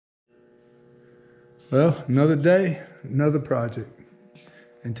Well, another day, another project.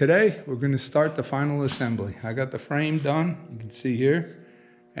 And today we're going to start the final assembly. I got the frame done, you can see here.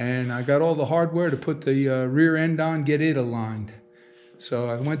 And I got all the hardware to put the rear end on, get it aligned. So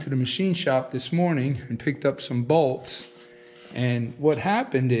I went to the machine shop this morning and picked up some bolts. And what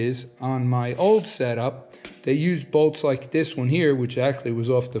happened is, on my old setup, they used bolts like this one here, which actually was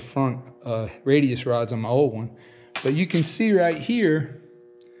off the front radius rods on my old one. But you can see right here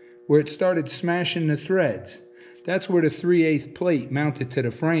where it started smashing the threads. That's where the 3/8 plate mounted to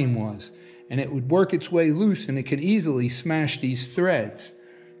the frame was. And it would work its way loose and it could easily smash these threads.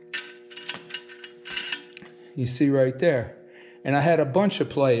 You see right there. And I had a bunch of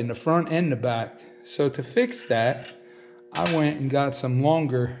play in the front and the back. So to fix that, I went and got some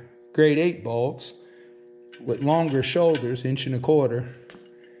longer grade 8 bolts with longer shoulders, 1.25 inches.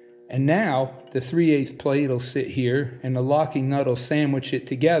 And now the 3/8 plate will sit here and the locking nut will sandwich it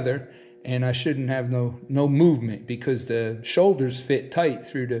together, and I shouldn't have no movement because the shoulders fit tight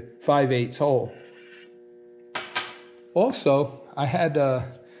through the 5/8 hole. Also, I had the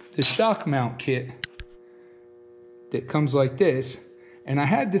shock mount kit that comes like this, and I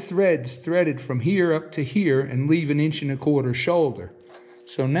had the threads threaded from here up to here and leave 1.25 inches shoulder.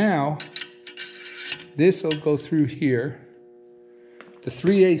 So now this will go through here. The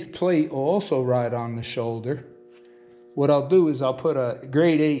 3/8 plate will also ride on the shoulder. What I'll do is I'll put a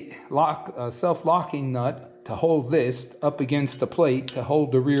grade 8 self-locking nut to hold this up against the plate to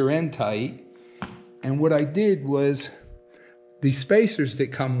hold the rear end tight. And what I did was, the spacers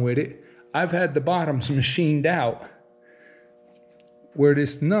that come with it, I've had the bottoms machined out where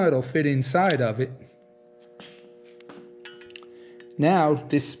this nut will fit inside of it. Now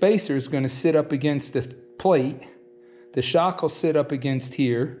this spacer is going to sit up against the plate. The shock will sit up against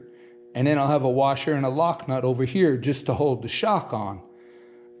here, and then I'll have a washer and a lock nut over here just to hold the shock on.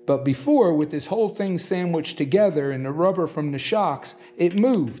 But before, with this whole thing sandwiched together and the rubber from the shocks, it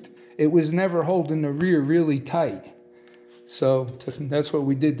moved. It was never holding the rear really tight. So that's what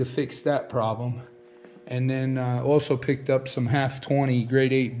we did to fix that problem. And then also picked up some 1/2-20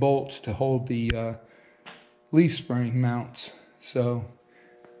 grade 8 bolts to hold the leaf spring mounts. So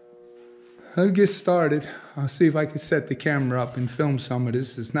I'll get started. I'll see if I can set the camera up and film some of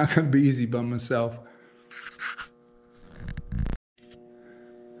this. It's not going to be easy by myself.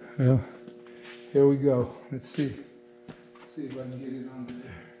 Well, here we go. Let's see. See if I can get it under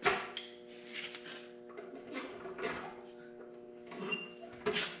there.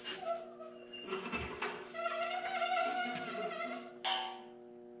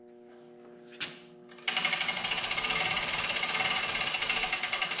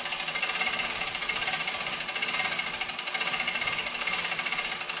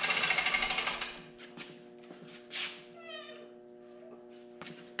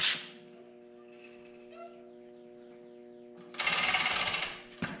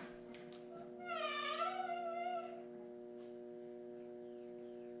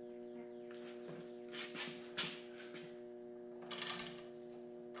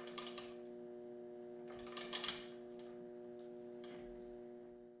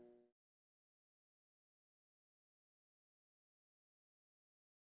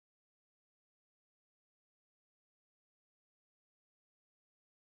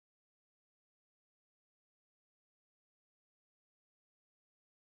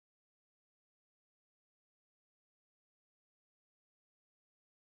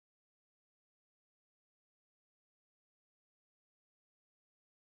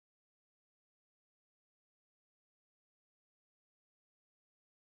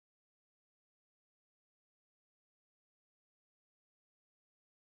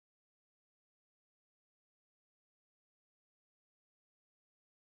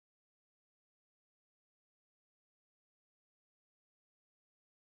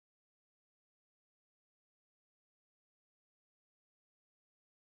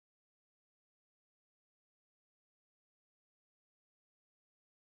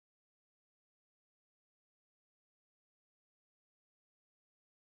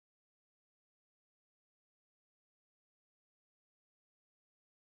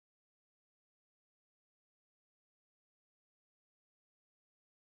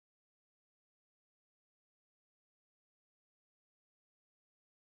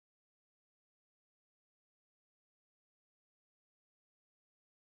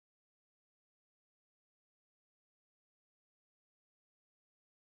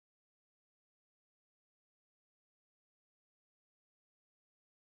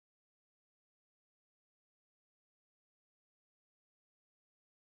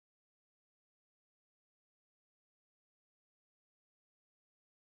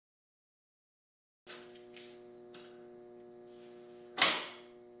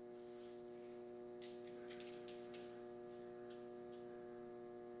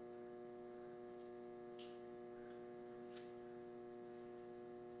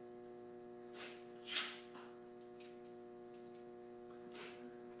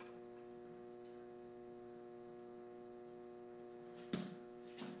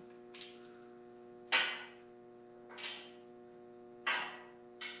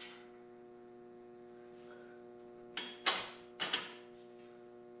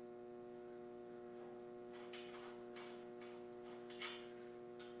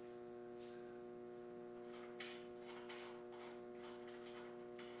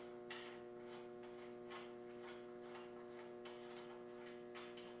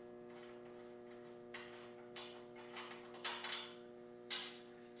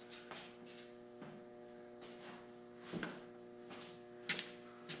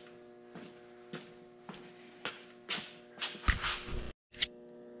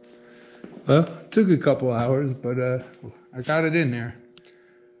 Well, it took a couple hours, but I got it in there.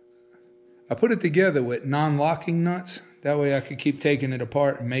 I put it together with non-locking nuts. That way I could keep taking it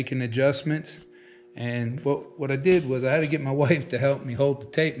apart and making adjustments. And what I did was I had to get my wife to help me hold the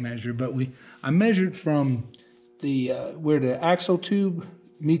tape measure, but I measured from the where the axle tube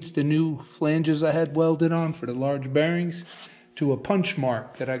meets the new flanges I had welded on for the large bearings to a punch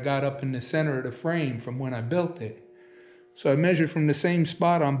mark that I got up in the center of the frame from when I built it. So I measured from the same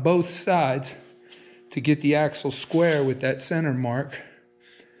spot on both sides to get the axle square with that center mark.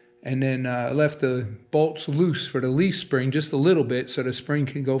 And then I left the bolts loose for the leaf spring just a little bit so the spring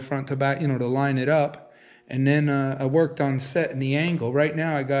can go front to back, to line it up. And then I worked on setting the angle. Right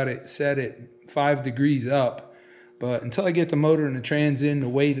now I got it set at 5 degrees up. But until I get the motor and the trans in, the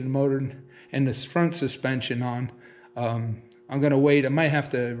weight of the motor and the front suspension on, I'm going to wait. I might have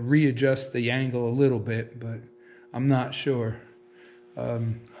to readjust the angle a little bit, but I'm not sure.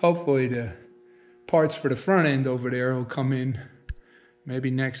 Hopefully the parts for the front end over there will come in maybe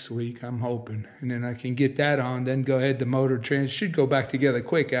next week, I'm hoping. And then I can get that on, then go ahead. The motor trans should go back together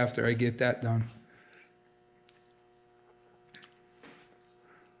quick after I get that done.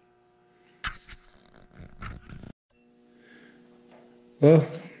 Well,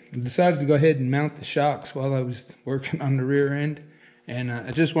 I decided to go ahead and mount the shocks while I was working on the rear end. And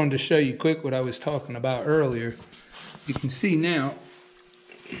I just wanted to show you quick what I was talking about earlier. You can see now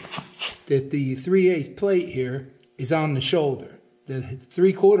that the 3/8 plate here is on the shoulder. The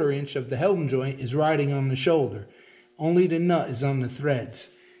 3/4 inch of the Helm joint is riding on the shoulder. Only the nut is on the threads.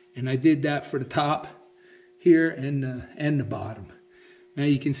 And I did that for the top here and the bottom. Now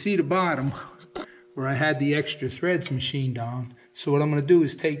you can see the bottom where I had the extra threads machined on. So what I'm going to do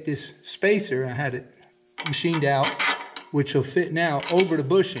is take this spacer, I had it machined out, which will fit now over the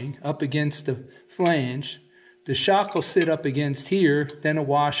bushing up against the flange. The shock will sit up against here, then a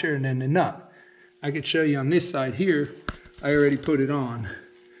washer, and then the nut. I could show you on this side here, I already put it on.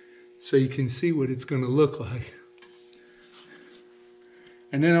 So you can see what it's going to look like.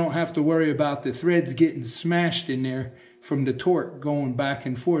 And then I don't have to worry about the threads getting smashed in there from the torque going back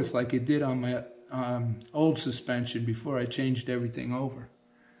and forth like it did on my old suspension before I changed everything over.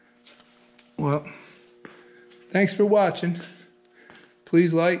 Well, thanks for watching.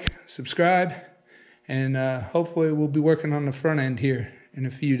 Please like, subscribe, and hopefully we'll be working on the front end here in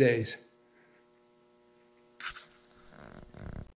a few days.